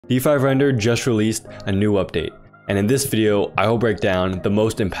D5 Render just released a new update, and in this video, I will break down the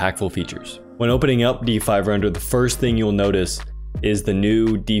most impactful features. When opening up D5 Render, the first thing you'll notice is the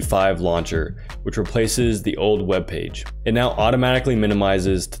new D5 launcher, which replaces the old web page. It now automatically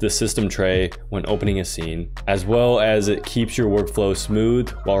minimizes to the system tray when opening a scene, as well as it keeps your workflow smooth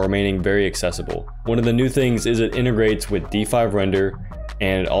while remaining very accessible. One of the new things is it integrates with D5 Render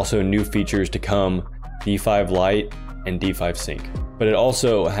and also new features to come, D5 Lite and D5 Sync. But it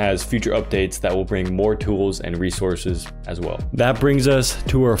also has future updates that will bring more tools and resources as well. That brings us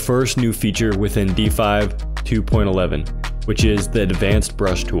to our first new feature within D5 2.11, which is the Advanced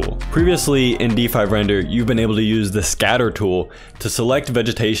Brush tool. Previously in D5 Render, you've been able to use the Scatter tool to select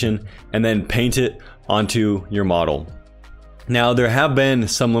vegetation and then paint it onto your model. Now, there have been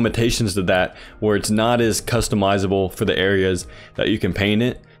some limitations to that where it's not as customizable for the areas that you can paint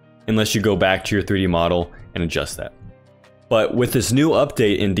it unless you go back to your 3D model and adjust that. But with this new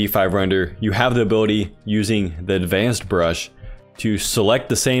update in D5 Render, you have the ability using the Advanced Brush to select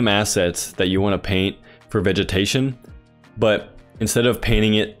the same assets that you want to paint for vegetation, but instead of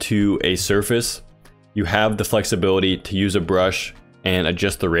painting it to a surface, you have the flexibility to use a brush and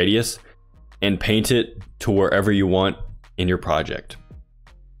adjust the radius and paint it to wherever you want in your project.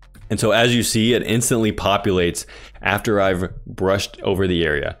 And so as you see, it instantly populates after I've brushed over the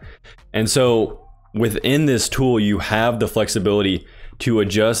area. And so within this tool, you have the flexibility to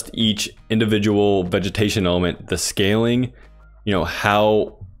adjust each individual vegetation element, the scaling,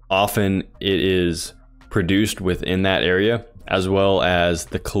 how often it is produced within that area, as well as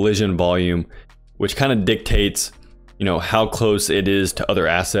the collision volume, which kind of dictates, how close it is to other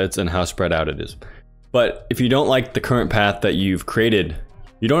assets and how spread out it is. But if you don't like the current path that you've created,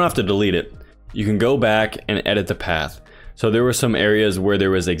 you don't have to delete it. You can go back and edit the path. So there were some areas where there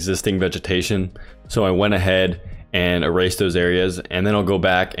was existing vegetation, so I went ahead and erased those areas, and then I'll go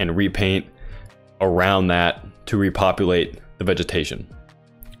back and repaint around that to repopulate the vegetation.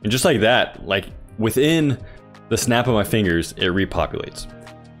 And just like that, within the snap of my fingers, it repopulates.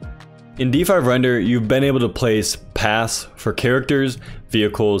 In D5 Render, you've been able to place paths for characters,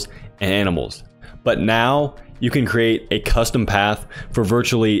 vehicles, and animals. But now you can create a custom path for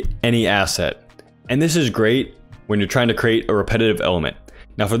virtually any asset. And this is great when you're trying to create a repetitive element.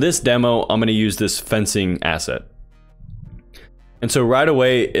 Now for this demo, I'm going to use this fencing asset. And so right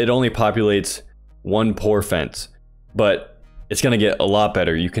away, it only populates one poor fence, but it's going to get a lot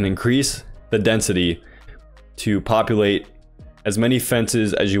better. You can increase the density to populate as many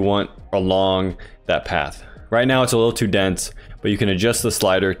fences as you want along that path. Right now it's a little too dense, but you can adjust the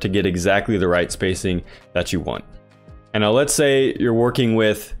slider to get exactly the right spacing that you want. And now let's say you're working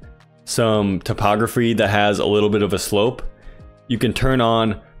with some topography that has a little bit of a slope. You can turn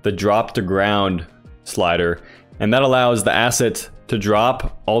on the drop to ground slider, and that allows the assets to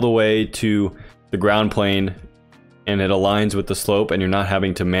drop all the way to the ground plane, and it aligns with the slope, and you're not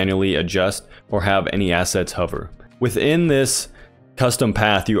having to manually adjust or have any assets hover. Within this custom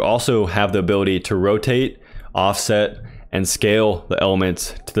path, you also have the ability to rotate, offset, and scale the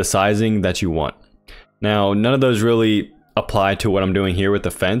elements to the sizing that you want. Now, none of those really apply to what I'm doing here with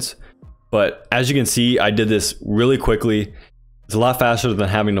the fence, but as you can see, I did this really quickly. It's a lot faster than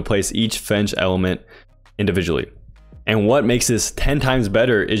having to place each fence element individually. And what makes this 10 times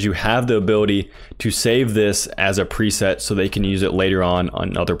better is you have the ability to save this as a preset so they can use it later on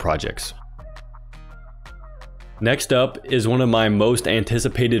other projects. Next up is one of my most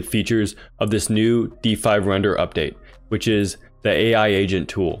anticipated features of this new D5 Render update, which is the AI Agent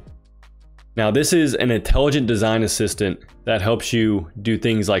tool. Now this is an intelligent design assistant that helps you do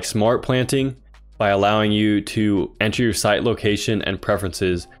things like smart planting by allowing you to enter your site location and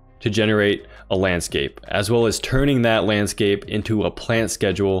preferences to generate a landscape, as well as turning that landscape into a plant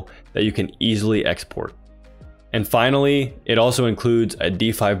schedule that you can easily export. And finally, it also includes a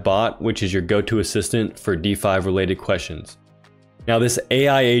D5 bot, which is your go-to assistant for D5 related questions. Now this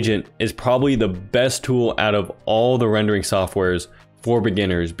AI agent is probably the best tool out of all the rendering softwares for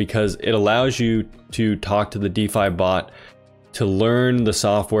beginners because it allows you to talk to the D5 bot to learn the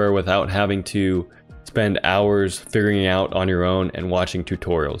software without having to spend hours figuring it out on your own and watching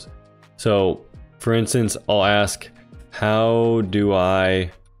tutorials. So for instance, I'll ask, how do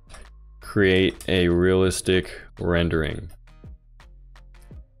I create a realistic rendering?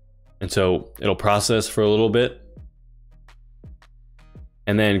 And so it'll process for a little bit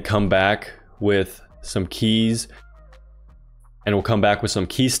and then come back with some keys, and we'll come back with some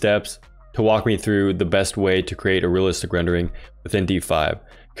key steps to walk me through the best way to create a realistic rendering within D5,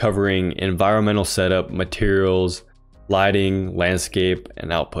 covering environmental setup, materials, lighting, landscape,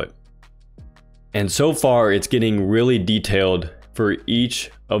 and output. And so far it's getting really detailed for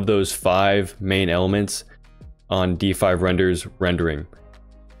each of those 5 main elements on D5 Render's rendering.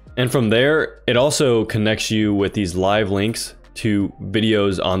 And from there, it also connects you with these live links to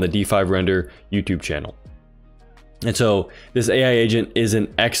videos on the D5 Render YouTube channel. And so this AI agent is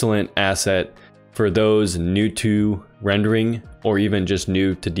an excellent asset for those new to rendering or even just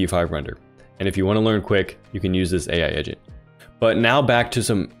new to D5 Render. And if you want to learn quick, you can use this AI agent. But now back to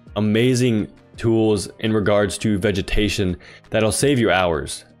some amazing tools in regards to vegetation that'll save you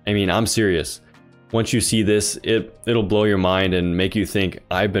hours. I mean, I'm serious. Once you see this, it'll blow your mind and make you think,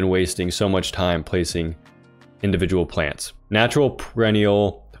 I've been wasting so much time placing individual plants. Natural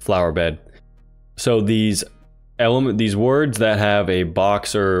perennial flower bed. So these words that have a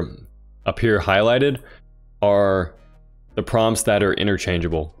box or up here highlighted are the prompts that are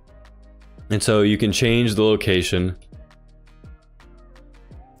interchangeable. And so you can change the location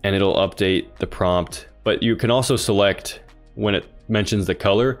and it'll update the prompt, but you can also select when it mentions the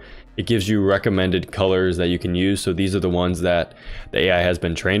color, it gives you recommended colors that you can use. So these are the ones that the AI has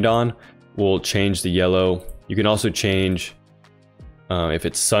been trained on. We'll change the yellow. You can also change if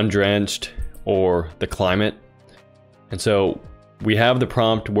it's sun drenched or the climate. And so we have the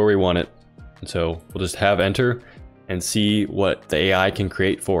prompt where we want it. And so we'll just have enter and see what the AI can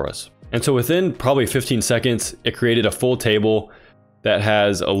create for us. And so within probably 15 seconds, it created a full table that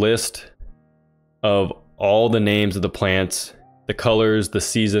has a list of all the names of the plants, the colors, the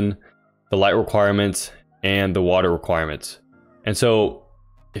season, the light requirements, and the water requirements. And so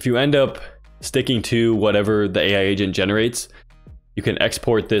if you end up sticking to whatever the AI agent generates, you can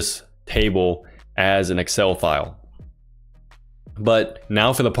export this table as an Excel file. But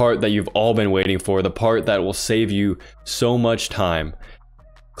now for the part that you've all been waiting for, the part that will save you so much time.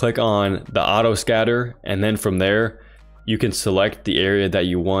 Click on the auto scatter, and then from there, you can select the area that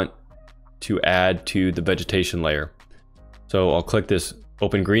you want to add to the vegetation layer. So I'll click this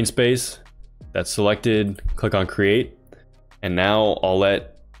open green space, that's selected, click on create, and now I'll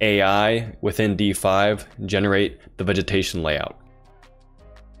let AI within D5 generate the vegetation layout.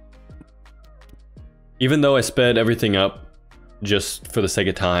 Even though I sped everything up just for the sake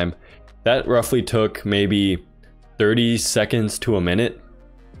of time, that roughly took maybe 30 seconds to a minute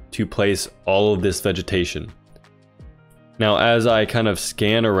to place all of this vegetation. Now, as I kind of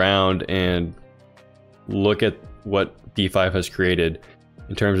scan around and look at what D5 has created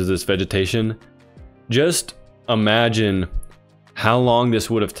in terms of this vegetation, just imagine how long this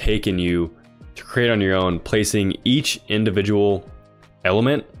would have taken you to create on your own, placing each individual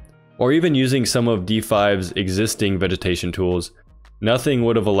element, or even using some of D5's existing vegetation tools. Nothing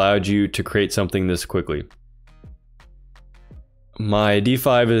would have allowed you to create something this quickly. My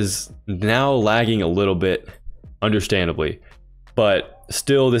D5 is now lagging a little bit, understandably, but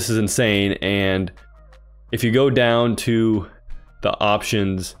still this is insane. And if you go down to the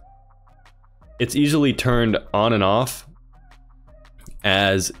options, it's easily turned on and off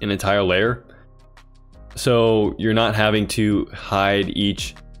as an entire layer. So you're not having to hide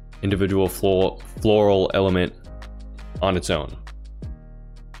each individual floral element on its own.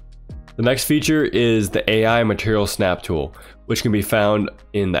 The next feature is the AI Material Snap tool, which can be found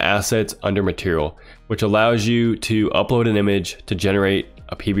in the assets under material, which allows you to upload an image to generate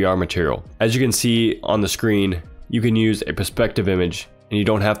a PBR material. As you can see on the screen, you can use a perspective image and you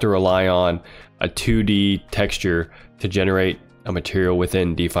don't have to rely on a 2D texture to generate a material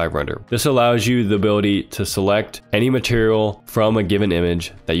within D5 Render. This allows you the ability to select any material from a given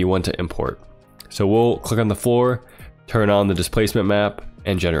image that you want to import. So we'll click on the floor, turn on the displacement map,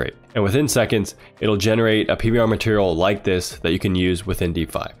 and generate. And within seconds, it'll generate a PBR material like this that you can use within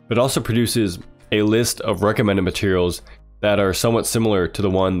D5. It also produces a list of recommended materials that are somewhat similar to the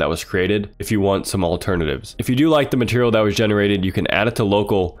one that was created if you want some alternatives. If you do like the material that was generated, you can add it to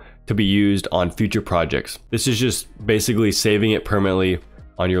local to be used on future projects. This is just basically saving it permanently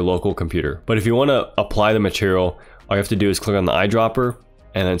on your local computer. But if you want to apply the material, all you have to do is click on the eyedropper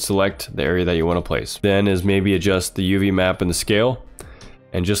and then select the area that you want to place. Then is maybe adjust the UV map and the scale.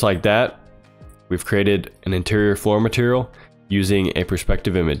 And just like that, we've created an interior floor material using a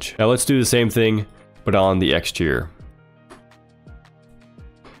perspective image. Now let's do the same thing, but on the exterior.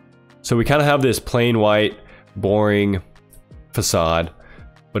 So we kind of have this plain white, boring facade.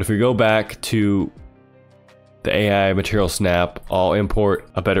 But if we go back to the AI Material Snap, I'll import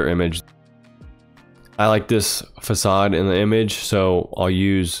a better image. I like this facade in the image, so I'll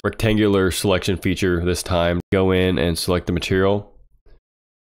use rectangular selection feature this time. Go in and select the material.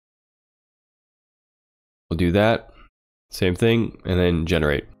 We'll do that, same thing, and then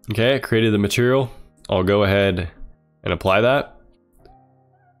generate. Okay, I created the material. I'll go ahead and apply that.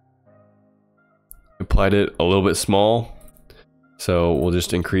 Applied it a little bit small. So we'll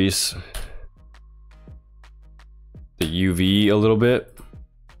just increase the UV a little bit.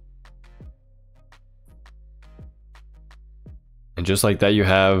 And just like that, you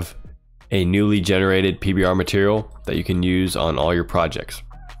have a newly generated PBR material that you can use on all your projects.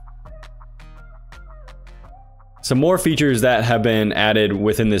 Some more features that have been added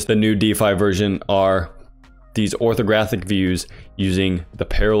within the new D5 version are these orthographic views using the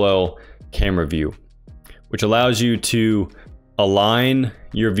parallel camera view, which allows you to align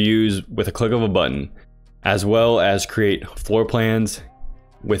your views with a click of a button, as well as create floor plans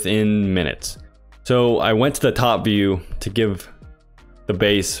within minutes. So I went to the top view to give the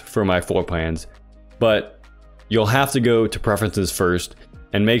base for my floor plans, but you'll have to go to preferences first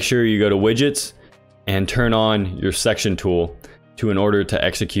and make sure you go to widgets and turn on your section tool in order to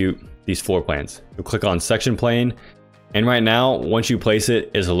execute these floor plans. You'll click on section plane, and right now once you place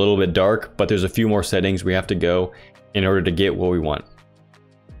it, it's a little bit dark, but there's a few more settings we have to go in order to get what we want.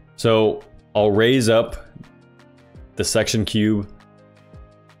 So I'll raise up the section cube.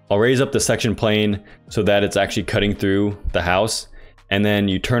 I'll raise up the section plane so that it's actually cutting through the house, and then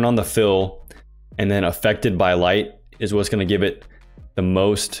you turn on the fill, and then affected by light is what's going to give it the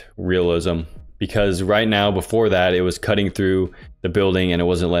most realism, because right now, before that, it was cutting through the building and it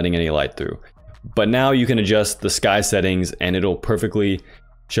wasn't letting any light through. But now you can adjust the sky settings and it'll perfectly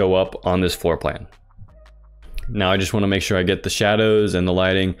show up on this floor plan. Now I just want to make sure I get the shadows and the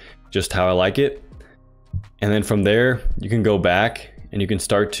lighting just how I like it. And then from there, you can go back and you can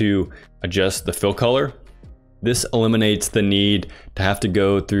start to adjust the fill color. This eliminates the need to have to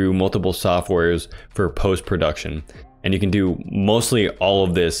go through multiple softwares for post-production. And you can do mostly all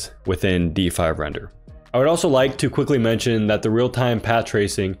of this within D5 Render. I would also like to quickly mention that the real-time path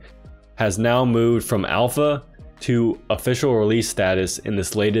tracing has now moved from alpha to official release status in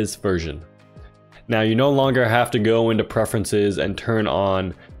this latest version. Now you no longer have to go into preferences and turn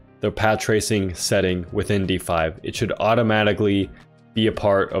on the path tracing setting within D5. It should automatically be a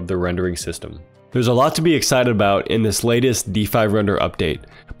part of the rendering system. There's a lot to be excited about in this latest D5 Render update,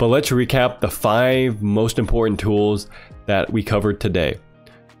 but let's recap the 5 most important tools that we covered today.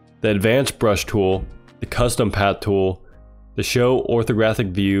 The Advanced Brush tool, the Custom Path tool, the Show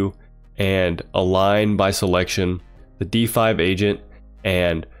Orthographic View, and Align by Selection, the D5 Agent,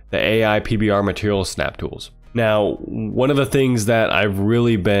 and the AI PBR Material Snap tools. Now, one of the things that I've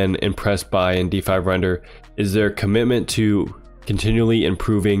really been impressed by in D5 Render is their commitment to continually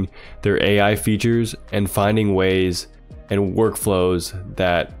improving their AI features and finding ways and workflows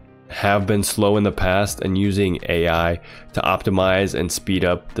that have been slow in the past, and using AI to optimize and speed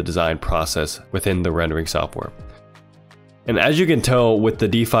up the design process within the rendering software. And as you can tell with the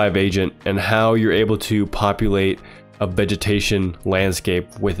D5 Agent and how you're able to populate a vegetation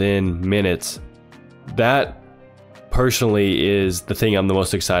landscape within minutes, that personally is the thing I'm the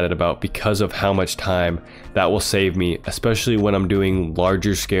most excited about, because of how much time that will save me, especially when I'm doing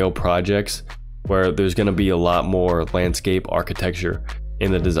larger scale projects where there's going to be a lot more landscape architecture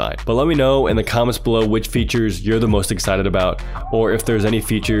in the design. But let me know in the comments below which features you're the most excited about, or if there's any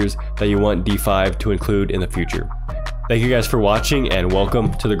features that you want D5 to include in the future. Thank you guys for watching, and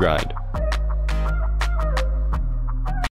welcome to the grind.